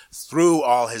Richard threw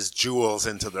all his jewels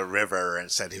into the river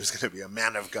and said he was going to be a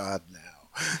man of God now.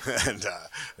 And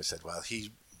I said, well,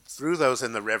 he threw those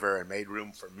in the river and made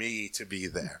room for me to be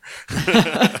there.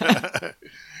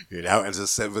 And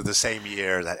it's the same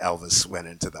year that Elvis went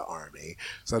into the army.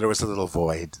 So there was a little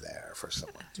void there for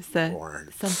someone to be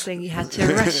born. Something you had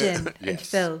to rush in and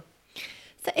fill.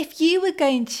 So if you were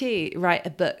going to write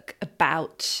a book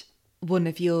about one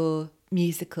of your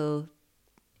musical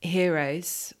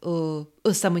heroes or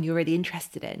someone you're really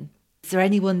interested in, is there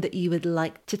anyone that you would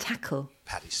like to tackle?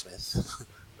 Patti Smith.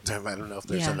 I don't know if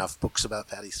there's enough books about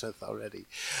Patti Smith already.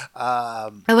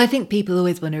 I think people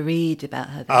always want to read about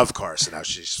her. Of course.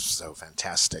 She's so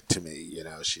fantastic to me.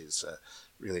 She's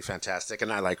really fantastic.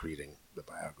 And I like reading the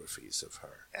biographies of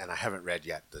her. And I haven't read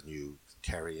yet the new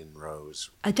Carrie and Rose.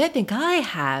 I don't think I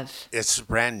have. It's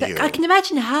brand new. But I can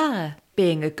imagine her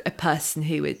being a person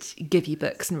who would give you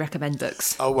books and recommend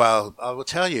books. Oh, well, I will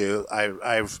tell you,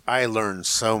 I learned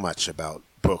so much about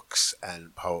books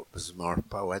and poets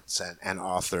and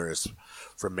authors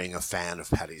from being a fan of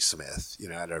Patti Smith,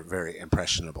 at a very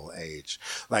impressionable age.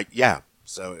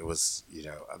 So it was,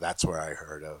 that's where I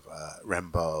heard of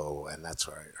Rimbaud, and that's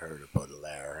where I heard of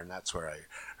Baudelaire, and that's where I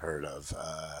heard of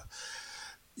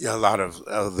a lot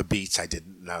of the beats I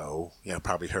didn't know.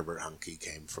 Probably Herbert Huncke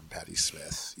came from Patti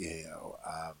Smith.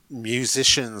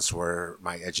 Musicians were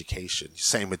my education.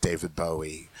 Same with David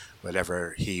Bowie.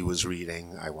 Whatever he was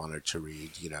reading, I wanted to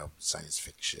read. Science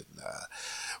fiction,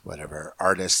 whatever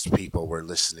artists people were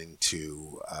listening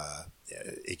to.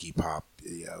 Iggy Pop,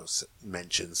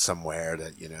 mentioned somewhere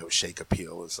that Shake a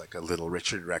Peel was like a Little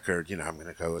Richard record. I'm going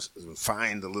to go and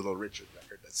find the Little Richard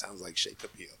record that sounds like Shake a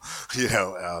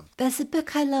Peel. There's a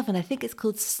book I love, and I think it's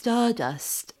called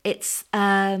Stardust. It's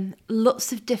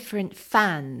lots of different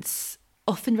fans,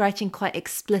 often writing quite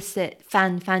explicit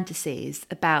fan fantasies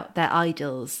about their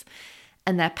idols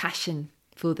and their passion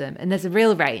for them. And there's a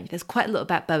real range. There's quite a lot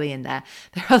about Bowie in there.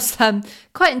 There are some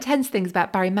quite intense things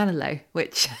about Barry Manilow,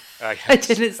 which I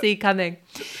didn't see coming.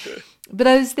 But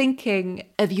I was thinking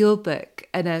of your book,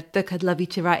 and a book I'd love you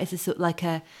to write is a sort of like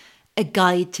a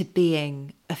guide to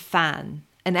being a fan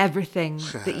and everything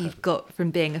that you've got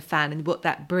from being a fan and what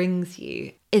that brings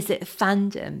you. Is it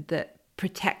fandom that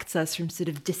protects us from sort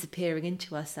of disappearing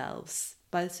into ourselves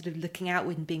by sort of looking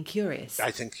outward and being curious?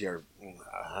 I think you're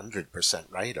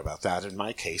 100% right about that. In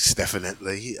my case,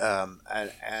 definitely.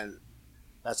 And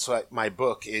that's why my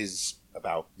book is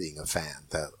about being a fan.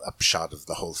 The upshot of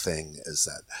the whole thing is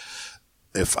that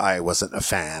if I wasn't a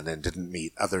fan and didn't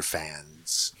meet other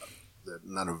fans, that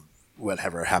none of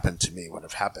whatever happened to me would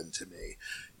have happened to me.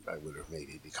 I would have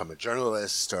maybe become a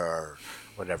journalist or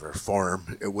whatever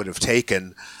form it would have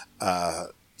taken.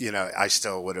 I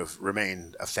still would have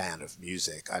remained a fan of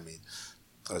music. I mean,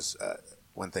 I was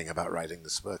one thing about writing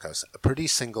this book, I was pretty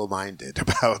single-minded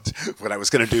about what I was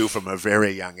going to do from a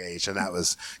very young age, and that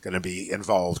was going to be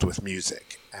involved with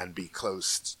music and be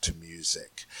close to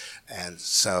music. And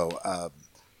so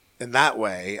in that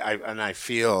way, I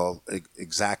feel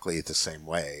exactly the same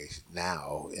way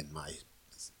now in my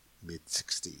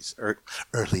mid-60s, or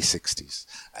early 60s.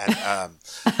 And,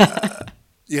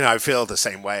 I feel the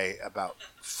same way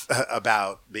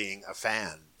about being a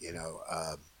fan,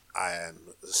 I am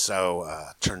so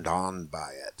turned on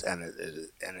by it, and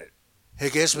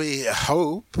it gives me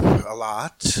hope a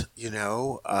lot,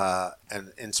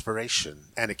 and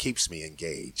inspiration, and it keeps me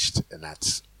engaged, and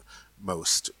that's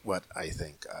most what I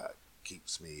think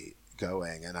keeps me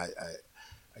going. And I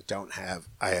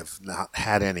have not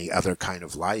had any other kind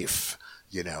of life,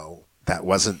 that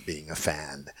wasn't being a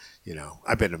fan.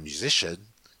 I've been a musician,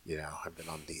 I've been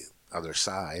on the other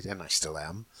side, and I still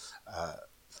am.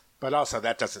 But also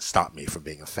that doesn't stop me from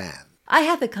being a fan. I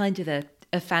have a kind of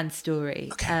a fan story.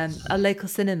 Okay. Our local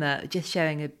cinema just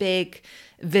showing a big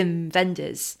Wim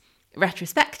Wenders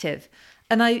retrospective.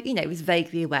 And I, was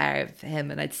vaguely aware of him,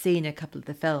 and I'd seen a couple of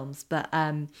the films, but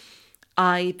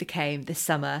I became this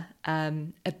summer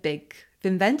a big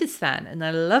Wim Wenders fan, and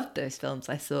I loved those films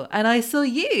I saw. And I saw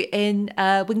you in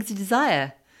Wings of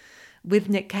Desire with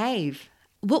Nick Cave.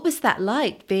 What was that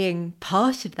like, being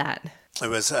part of that? It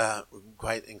was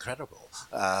quite incredible.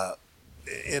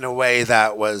 In a way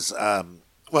that was,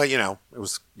 well, you know, it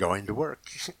was going to work.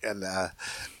 And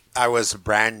I was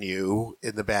brand new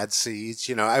in the Bad Seeds.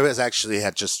 You know, I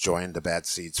had just joined the Bad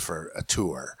Seeds for a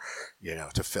tour, you know,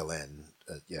 to fill in.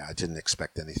 I didn't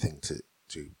expect anything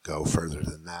to go further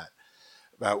than that.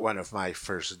 But one of my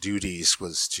first duties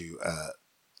was to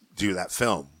do that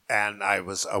film. And I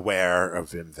was aware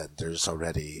of Wim Wenders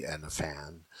already and a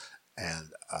fan.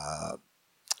 And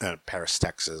Paris,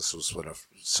 Texas was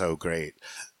so great.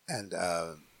 And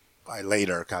I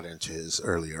later got into his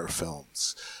earlier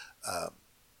films.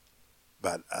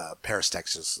 But Paris,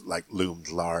 Texas, like, loomed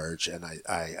large. And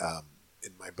I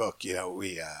in my book, you know,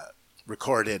 we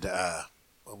recorded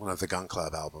one of the Gun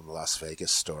Club album, Las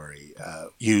Vegas Story,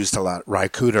 used a lot. Ry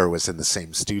Cooder was in the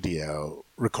same studio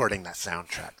recording that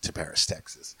soundtrack to Paris,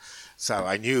 Texas. So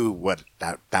I knew what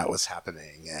that was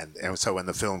happening. And so when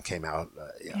the film came out,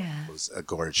 it was a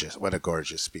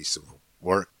gorgeous piece of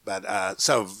work. But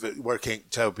so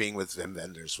being with Wim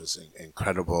Wenders was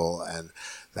incredible. And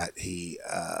that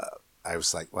I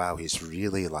was like, wow, he's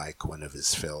really like one of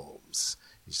his films.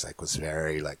 He's like, was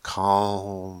very like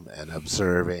calm and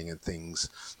observing, and things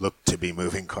looked to be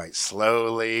moving quite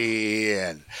slowly.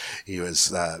 And he was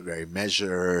very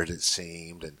measured, it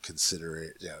seemed, and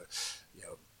considerate, you know,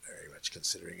 very much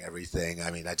considering everything. I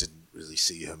mean, I didn't really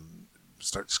see him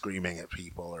start screaming at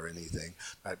people or anything.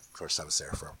 Of course, I was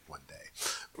there for one day.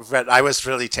 But I was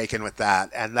really taken with that.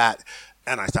 And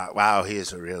I thought, wow, he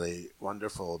is really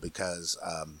wonderful, because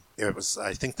it was,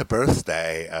 I think, the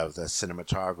birthday of the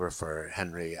cinematographer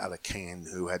Henry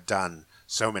Alekhine, who had done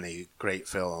so many great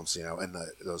films, you know, in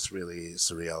those really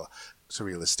surrealistic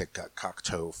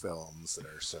Cocteau films that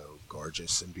are so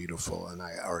gorgeous and beautiful. And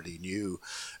I already knew.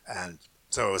 And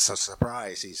so it was a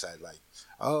surprise. He said, like,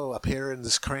 oh, up here in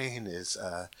this crane is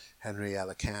Henry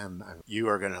Alekhine. You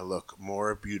are going to look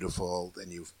more beautiful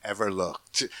than you've ever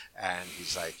looked. And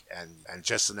he's like, and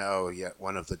just know, yet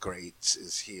one of the greats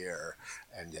is here,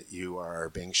 and that you are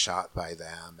being shot by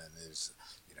them, and it's,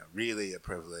 you know, really a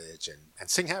privilege, and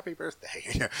sing happy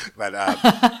birthday. But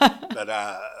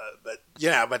that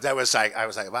was like, I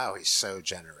was like, wow, he's so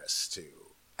generous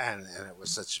too. And it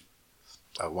was such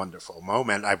a wonderful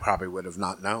moment. I probably would have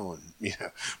not known, you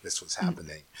know, this was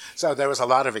happening. So there was a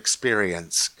lot of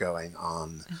experience going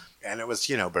on. And it was,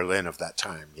 you know, Berlin of that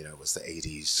time, you know, it was the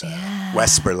 80s,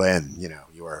 West Berlin, you know,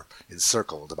 you were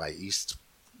encircled by East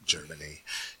Germany.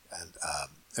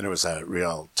 And it was a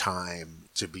real time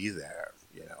to be there.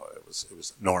 You know, it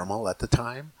was normal at the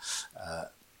time.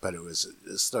 But it was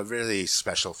just a really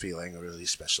special feeling, a really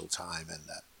special time. And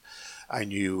that I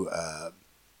knew,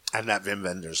 and that Wim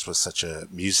Wenders was such a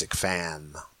music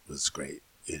fan was great,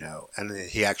 you know. And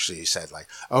he actually said, like,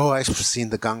 oh, I've seen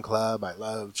the Gun Club. I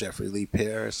love Jeffrey Lee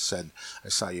Pierce. And I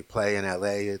saw you play in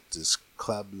L.A. at this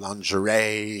club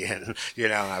Lingerie. And, you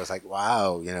know, I was like,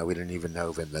 wow, you know, we didn't even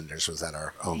know Wim Wenders was at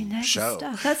our own show.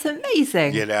 Stuff. That's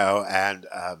amazing. You know, and,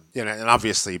 you know, and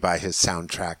obviously by his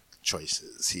soundtrack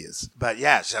choices, he is. But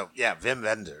yeah, so yeah, Wim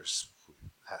Wenders,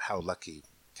 how lucky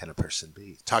can a person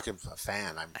be? Talking to a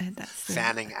fan, I'm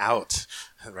fanning out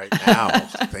right now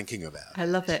thinking about it. I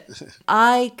love it.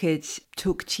 I could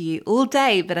talk to you all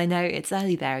day, but I know it's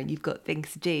early there and you've got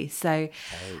things to do. So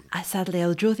sadly,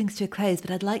 I'll draw things to a close, but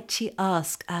I'd like to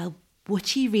ask,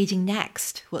 what are you reading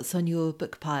next? What's on your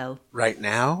book pile? Right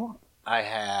now,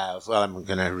 I'm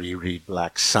going to reread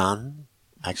Black Sun.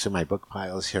 Actually, my book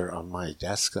pile is here on my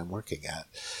desk that I'm working at.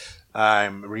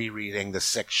 I'm rereading The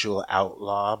Sexual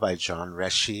Outlaw by John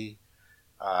Reschi.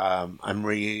 I'm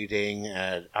reading,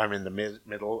 I'm in the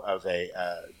middle of a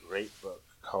great book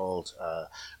called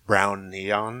Brown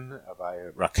Neon by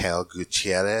Raquel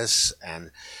Gutierrez,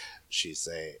 and she's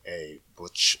a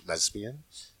butch lesbian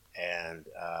and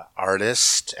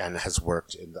artist and has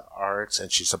worked in the arts, and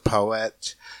she's a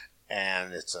poet,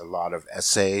 and it's a lot of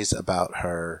essays about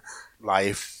her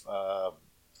life,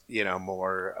 you know,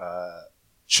 more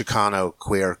Chicano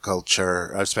queer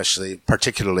culture,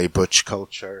 particularly butch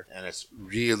culture, and it's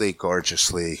really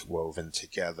gorgeously woven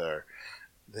together.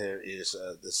 There is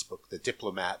this book, The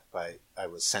Diplomat,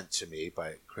 was sent to me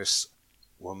by Chris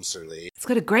Womserly. It's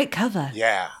got a great cover.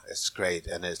 Yeah, it's great,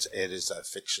 and it is a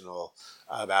fictional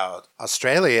about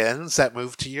Australians that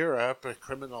moved to Europe,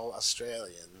 criminal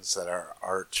Australians that are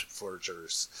art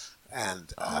forgers,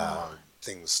 and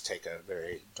things take a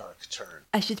very dark turn.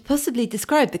 I should possibly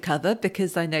describe the cover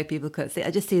because I know people can't see.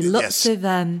 I just see lots of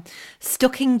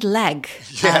stockinged leg.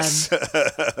 Yes.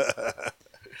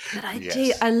 But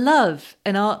I love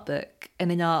an art book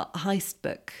and an art heist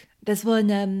book. There's one,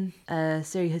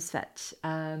 Suri Husvet,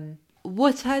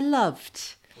 What I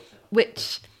Loved,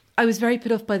 which I was very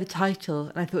put off by the title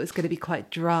and I thought it was going to be quite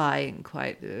dry and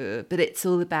quite, but it's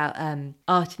all about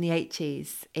art in the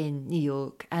 80s in New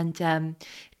York, and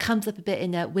comes up a bit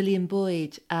in William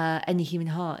Boyd, Any Human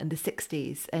Heart in the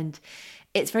 60s, and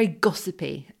it's very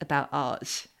gossipy about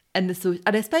art. And I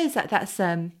suppose that's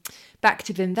back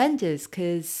to Wim Wenders,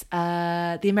 because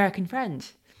The American Friend,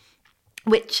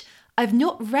 which I've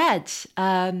not read,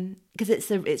 because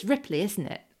it's Ripley, isn't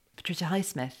it? Patricia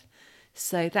Highsmith.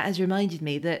 So that has reminded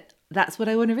me that that's what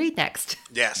I want to read next.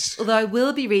 Yes. Although I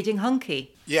will be reading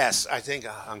Hunky. Yes, I think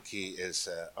Hunky is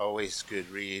always a good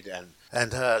read, and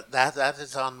that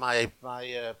is on my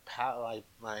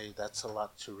that's a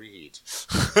lot to read.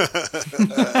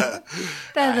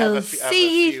 They'll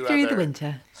see you through the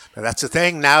winter. But that's the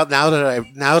thing. Now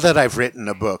that I've written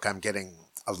a book, I'm getting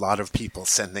a lot of people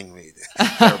sending me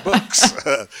their books,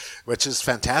 which is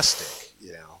fantastic.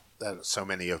 You know, that so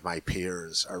many of my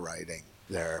peers are writing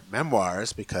their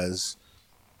memoirs because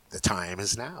the time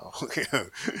is now.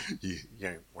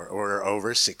 We're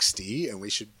over 60, and we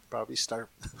should probably start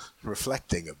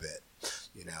reflecting a bit.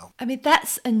 You know, I mean,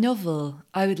 that's a novel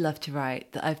I would love to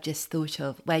write that I've just thought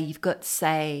of, where you've got,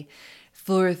 say,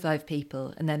 4 or 5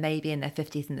 people, and they're maybe in their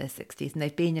 50s and their 60s, and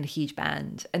they've been in a huge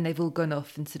band, and they've all gone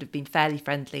off and sort of been fairly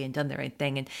friendly and done their own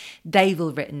thing, and they've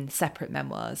all written separate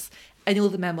memoirs, and all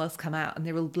the memoirs come out, and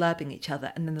they're all blurbing each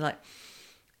other, and then they're like,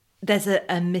 there's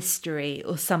a mystery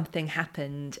or something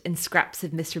happened, and scraps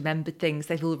of misremembered things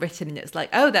they've all written, and it's like,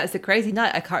 oh, that was a crazy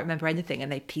night, I can't remember anything,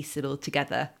 and they piece it all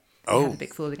together and have a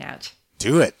big falling out.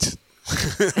 Do it.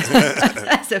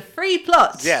 That's a free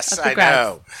plot. Yes, I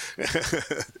know.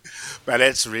 But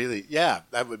it's really,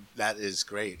 that is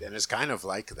great, and it's kind of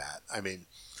like that. I mean,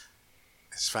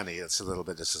 it's funny. This is a little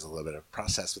bit of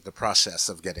process, but the process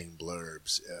of getting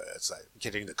blurbs, it's like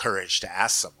getting the courage to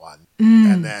ask someone,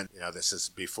 and then this is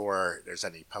before there's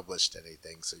any published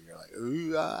anything, so you're like,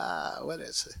 ooh, what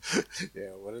is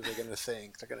it? What are they going to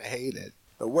think? They're going to hate it.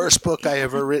 The worst book I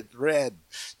ever read,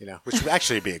 which would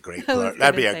actually be a great blurb.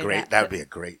 That'd be a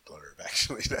great blurb,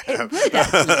 actually. It would,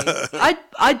 actually.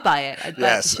 I'd buy it. I'd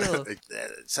buy it for sure.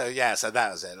 So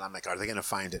that was it. And I'm like, are they going to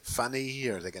find it funny?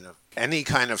 Or are they going to... Any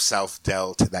kind of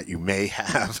self-doubt that you may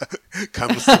have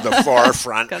comes to the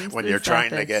forefront when you're trying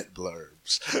to get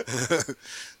blurbs.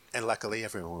 And luckily,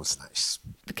 everyone was nice.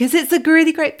 Because it's a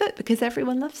really great book, because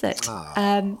everyone loves it.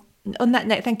 On that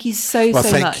note, thank you so much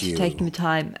for taking the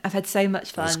time. I've had so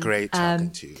much fun. It was great talking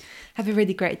to you. Have a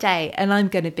really great day. And I'm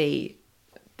going to be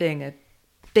being a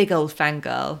big old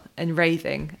fangirl and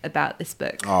raving about this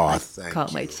book. Oh,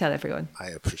 can't wait to tell everyone. I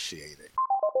appreciate it.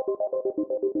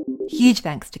 Huge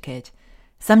thanks to Kid.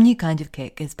 Some New Kind of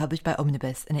Kick is published by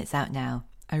Omnibus, and it's out now.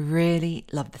 I really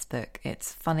love this book.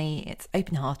 It's funny, it's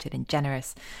open-hearted and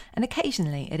generous, and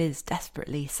occasionally it is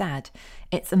desperately sad.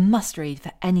 It's a must-read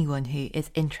for anyone who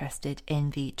is interested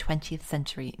in the 20th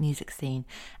century music scene,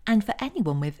 and for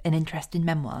anyone with an interest in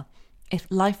memoir. If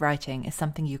life writing is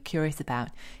something you're curious about,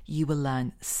 you will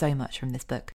learn so much from this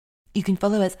book. You can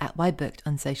follow us at Why Booked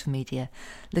on social media.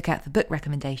 Look out for book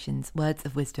recommendations, words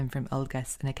of wisdom from old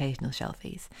guests, and occasional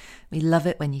shelfies. We love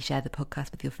it when you share the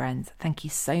podcast with your friends. Thank you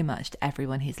so much to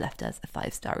everyone who's left us a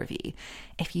 5-star review.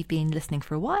 If you've been listening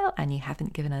for a while and you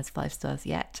haven't given us 5 stars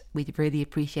yet, we'd really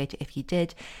appreciate it if you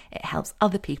did. It helps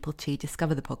other people to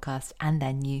discover the podcast and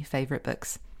their new favourite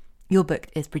books. Your Book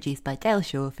is produced by Dale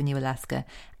Shaw for New Alaska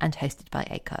and hosted by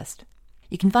Acast.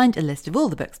 You can find a list of all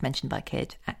the books mentioned by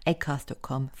Kid at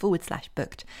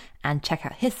acast.com/booked and check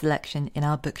out his selection in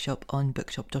our bookshop on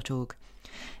bookshop.org.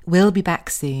 We'll be back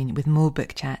soon with more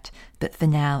book chat, but for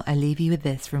now I leave you with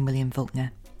this from William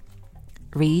Faulkner.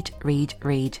 Read, read,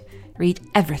 read. Read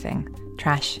everything.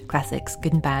 Trash, classics,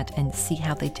 good and bad, and see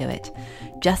how they do it.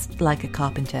 Just like a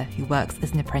carpenter who works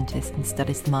as an apprentice and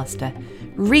studies the master.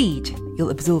 Read, you'll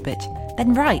absorb it.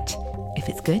 Then write. If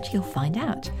it's good, you'll find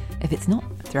out. If it's not,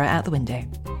 throw it out the window.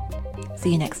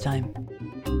 See you next time.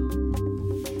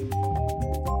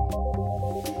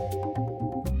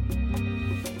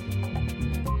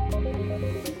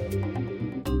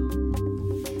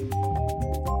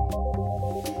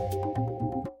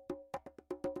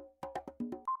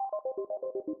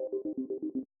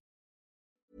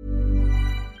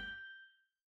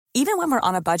 Even when we're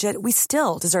on a budget, we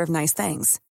still deserve nice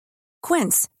things.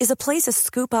 Quince is a place to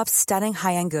scoop up stunning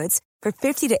high-end goods for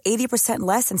 50 to 80%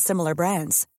 less than similar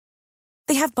brands.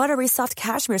 They have buttery soft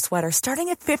cashmere sweaters starting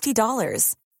at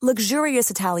 $50,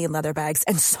 luxurious Italian leather bags,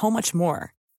 and so much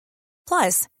more.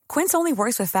 Plus, Quince only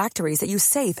works with factories that use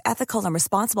safe, ethical, and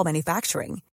responsible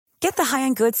manufacturing. Get the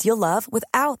high-end goods you'll love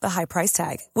without the high price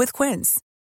tag with Quince.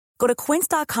 Go to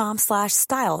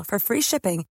quince.com/style for free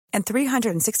shipping and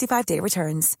 365-day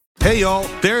returns. Hey, y'all,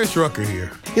 Darius Rucker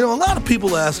here. You know, a lot of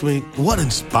people ask me, what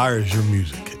inspires your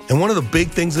music? And one of the big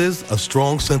things is a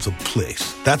strong sense of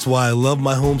place. That's why I love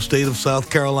my home state of South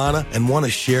Carolina and want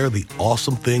to share the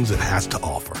awesome things it has to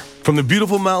offer. From the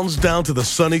beautiful mountains down to the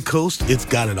sunny coast, it's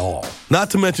got it all. Not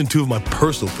to mention two of my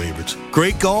personal favorites,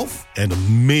 great golf and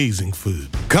amazing food.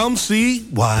 Come see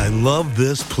why I love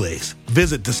this place.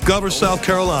 Visit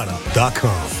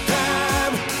discoversouthcarolina.com.